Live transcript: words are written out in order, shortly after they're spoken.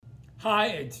Hi,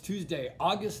 it's Tuesday,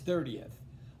 August 30th.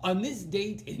 On this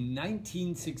date in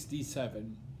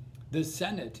 1967, the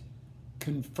Senate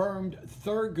confirmed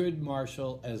Thurgood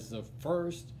Marshall as the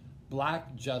first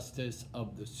black justice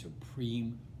of the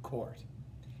Supreme Court.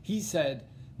 He said,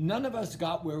 "None of us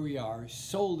got where we are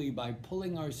solely by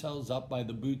pulling ourselves up by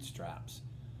the bootstraps.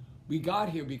 We got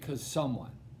here because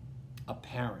someone, a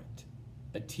parent,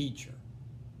 a teacher,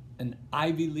 an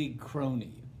Ivy League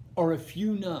crony, or a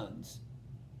few nuns,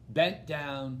 bent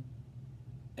down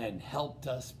and helped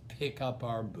us pick up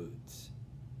our boots."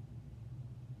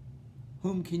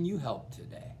 Whom can you help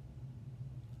today?